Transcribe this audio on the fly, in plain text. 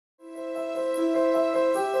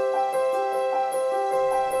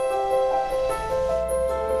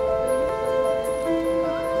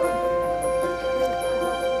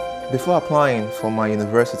Before applying for my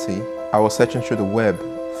university, I was searching through the web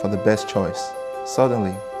for the best choice.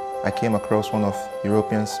 Suddenly, I came across one of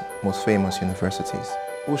Europe's most famous universities,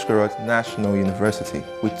 Uzhhorod National University,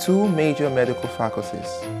 with 2 major medical faculties,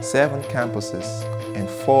 7 campuses, and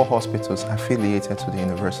 4 hospitals affiliated to the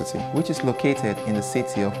university, which is located in the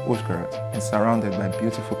city of Uzhhorod and surrounded by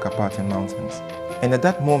beautiful Zakarpattia mountains. And at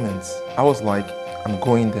that moment, I was like, I'm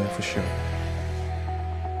going there for sure.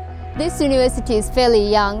 This university is fairly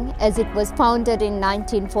young as it was founded in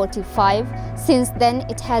 1945. Since then,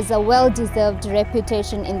 it has a well-deserved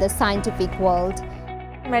reputation in the scientific world.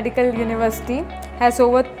 Medical University has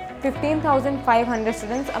over 15,500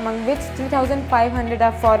 students, among which 3,500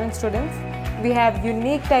 are foreign students. We have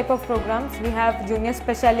unique type of programs. We have junior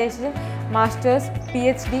specialization, masters,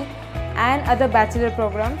 PhD and other bachelor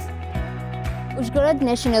programs. Uzhhorod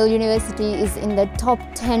National University is in the top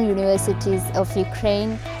 10 universities of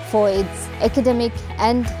Ukraine for its academic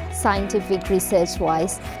and scientific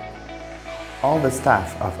research-wise. All the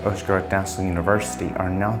staff of Uzhhorod National University are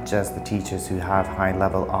not just the teachers who have high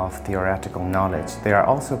level of theoretical knowledge, they are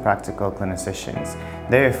also practical clinicians.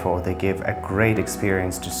 Therefore, they give a great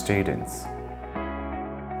experience to students.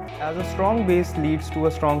 As a strong base leads to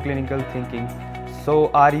a strong clinical thinking, so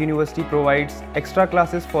our university provides extra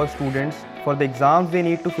classes for students for the exams they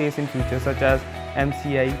need to face in future, such as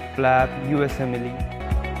MCI, PLAB, USMLE.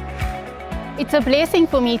 It's a blessing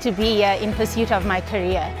for me to be here in pursuit of my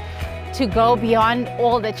career, to go beyond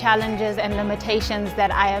all the challenges and limitations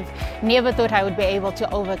that I have never thought I would be able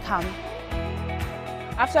to overcome.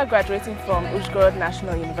 After graduating from Uzhhorod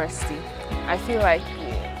National University, I feel like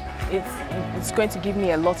it's going to give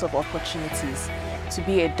me a lot of opportunities to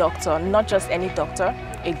be a doctor, not just any doctor,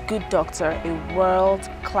 a good doctor, a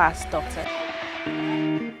world-class doctor.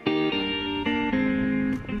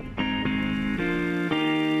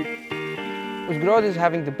 Uzhhorod is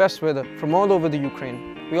having the best weather from all over the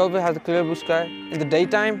Ukraine. We always have the clear blue sky. In the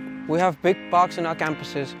daytime, we have big parks in our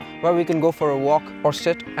campuses where we can go for a walk or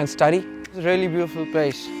sit and study. It's a really beautiful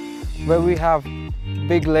place where we have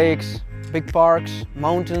big lakes, big parks,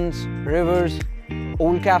 mountains, rivers,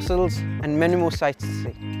 old castles and many more sights to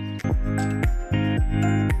see.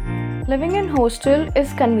 Living in hostel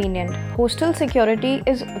is convenient. Hostel security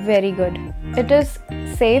is very good. It is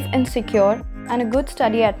safe and secure and a good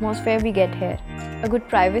study atmosphere we get here. A good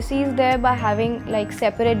privacy is there by having like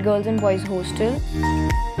separate girls and boys hostel.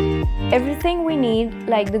 Everything we need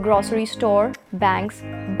like the grocery store, banks,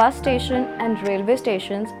 bus station and railway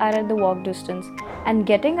stations are at the walk distance. And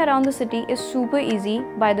getting around the city is super easy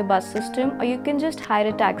by the bus system, or you can just hire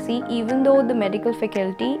a taxi even though the medical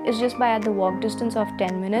faculty is just by at the walk distance of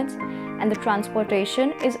 10 minutes and the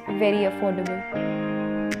transportation is very affordable.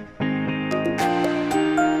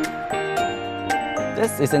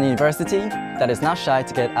 This is an university that is not shy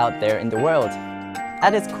to get out there in the world.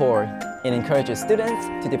 At its core, it encourages students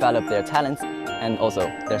to develop their talents and also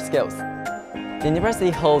their skills. The university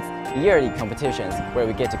holds yearly competitions where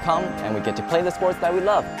we get to come and we get to play the sports that we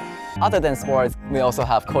love. Other than sports, we also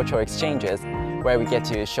have cultural exchanges where we get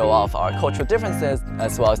to show off our cultural differences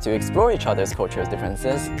as well as to explore each other's cultural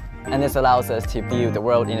differences. And this allows us to view the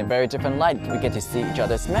world in a very different light. We get to see each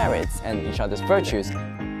other's merits and each other's virtues.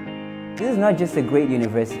 This is not just a great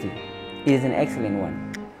university, it is an excellent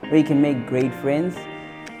one, where you can make great friends,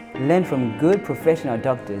 learn from good professional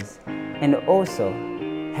doctors, and also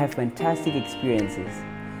have fantastic experiences.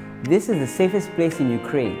 This is the safest place in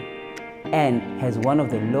Ukraine and has one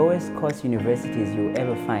of the lowest cost universities you'll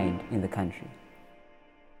ever find in the country.